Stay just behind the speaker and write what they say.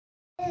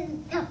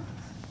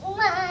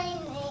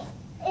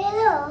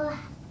Hello,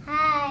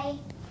 hi.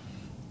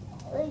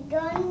 We're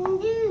going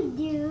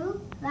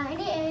to find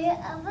the area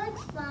of a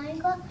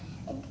triangle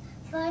and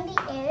find the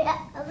area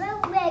of a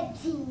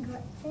rectangle.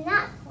 It's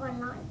not for a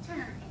long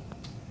time.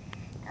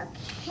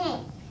 Okay.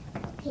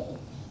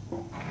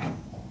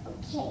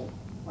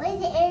 What is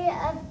the area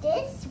of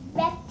this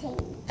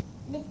rectangle,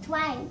 the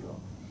triangle?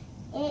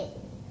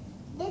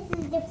 This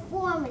is the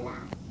formula.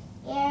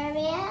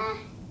 Area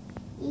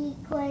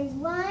equals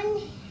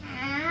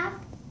 1/2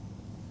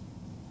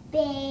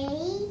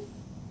 base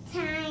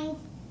times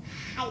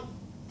height.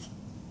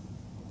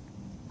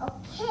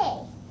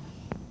 Okay,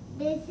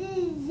 this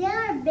is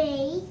our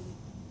base,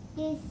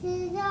 this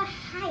is our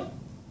height.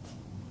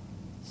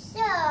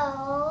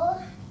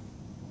 So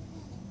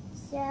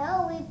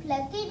we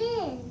plug it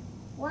in.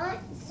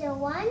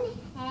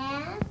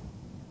 1/2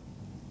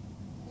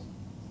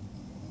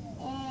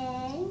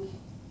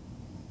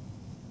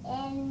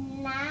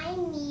 and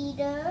 9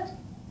 meters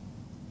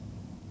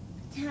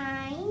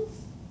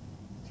times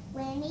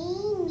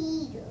 20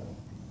 meters.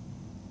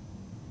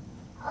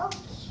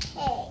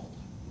 Okay.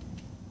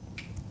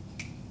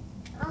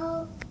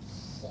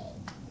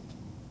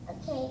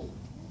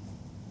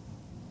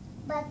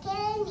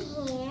 Bucket in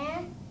here.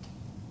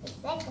 It's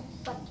like a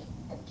bucket.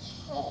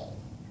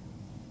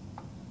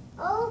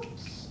 Okay.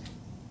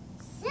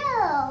 So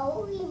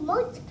we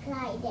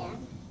multiply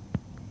them.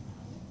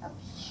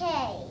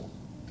 Okay.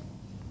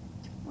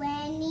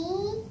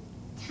 20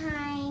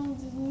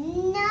 times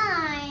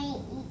 9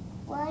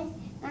 equals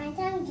 9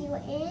 times 0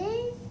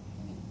 is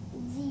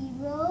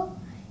 0.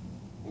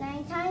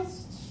 9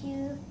 times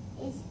 2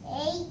 is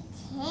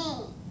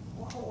 18.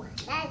 Whoa,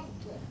 that's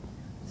good.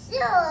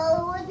 So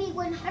it would be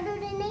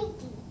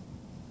 180.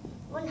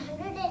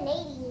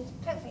 180 is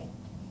perfect.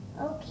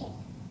 Okay.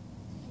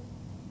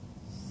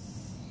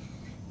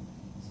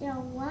 So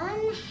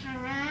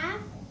 1/2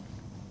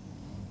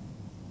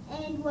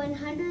 and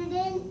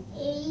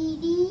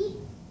 180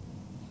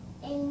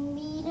 and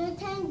meter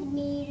times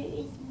meter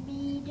is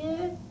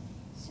meter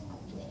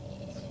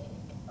squared.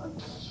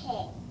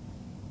 Okay.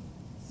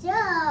 So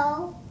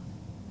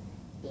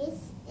this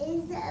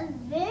is a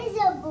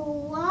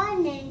visible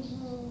one in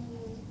here.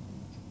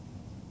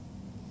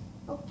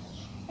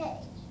 Okay.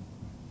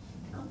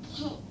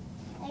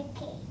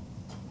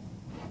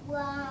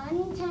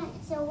 1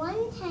 times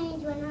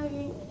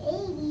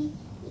 180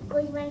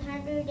 equals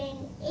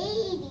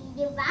 180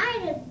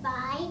 divided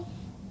by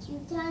 2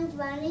 times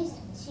 1 is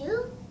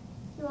 2.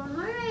 So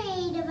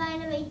 180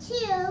 divided by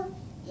 2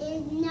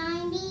 is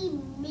 90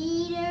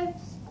 meters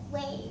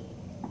squared.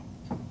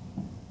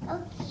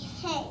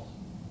 Okay.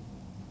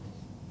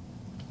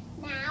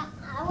 Now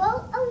I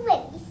will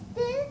erase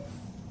this.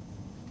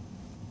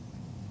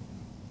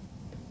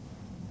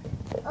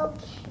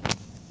 Okay.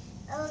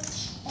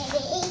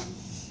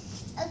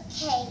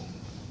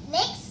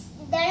 Next,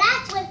 the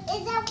last one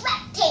is a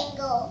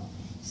rectangle.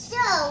 So,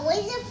 what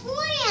is the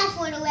formula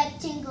for the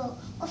rectangle?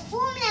 A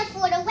formula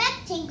for the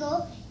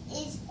rectangle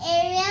is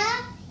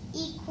area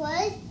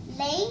equals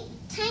length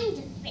times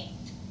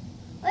width.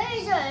 Where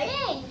is our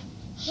length?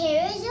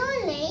 Here is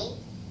our length.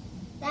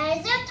 That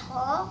is our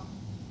tall,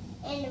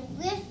 and the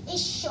width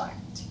is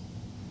short.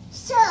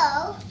 So,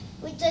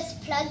 we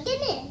just plug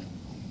them in.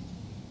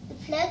 We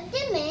plug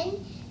them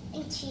in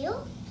into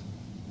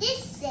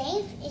this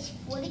safe is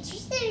 42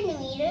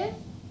 centimeters.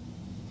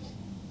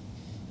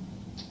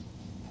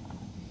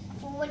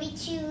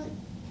 42,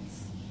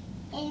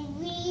 and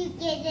we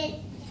get it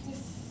to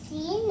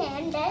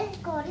CNN. That is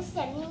called a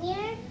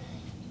centimeter.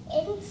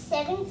 And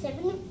 7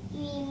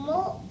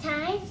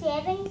 times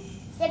 7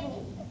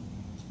 centimeters.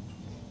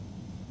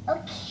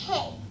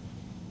 Okay,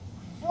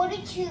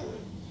 42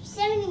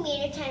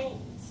 centimeters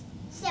times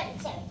 7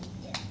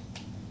 centimeters.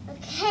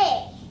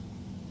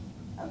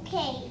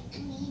 Okay,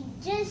 we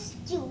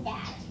just do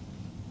that.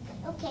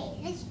 Okay,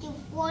 let's do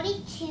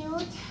 42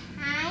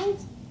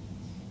 times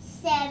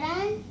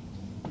 7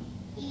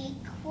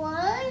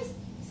 equals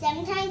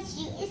 7 times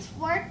 2 is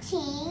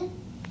 14.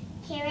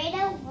 Carry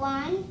the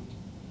 1.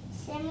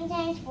 7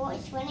 times 4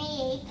 is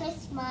 28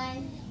 plus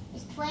 1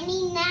 is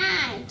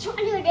 29.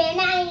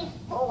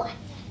 294.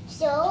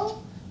 So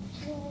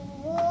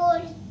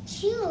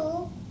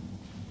 42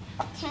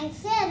 times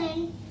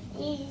 7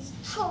 is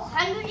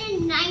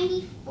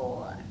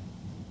 294.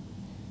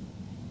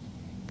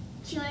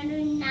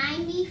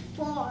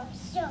 294.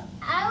 So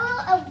I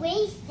will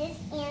erase this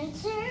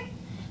answer.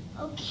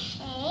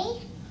 Okay.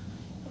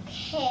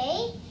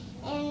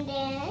 And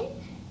then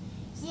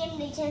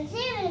 70 times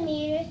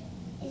centimeters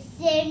is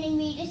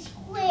centimeters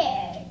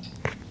squared.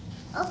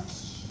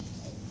 Okay.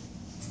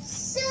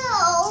 So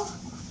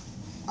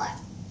our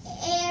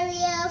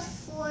area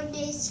for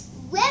this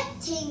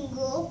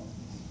rectangle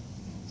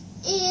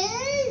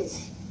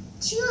is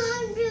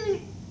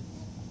 200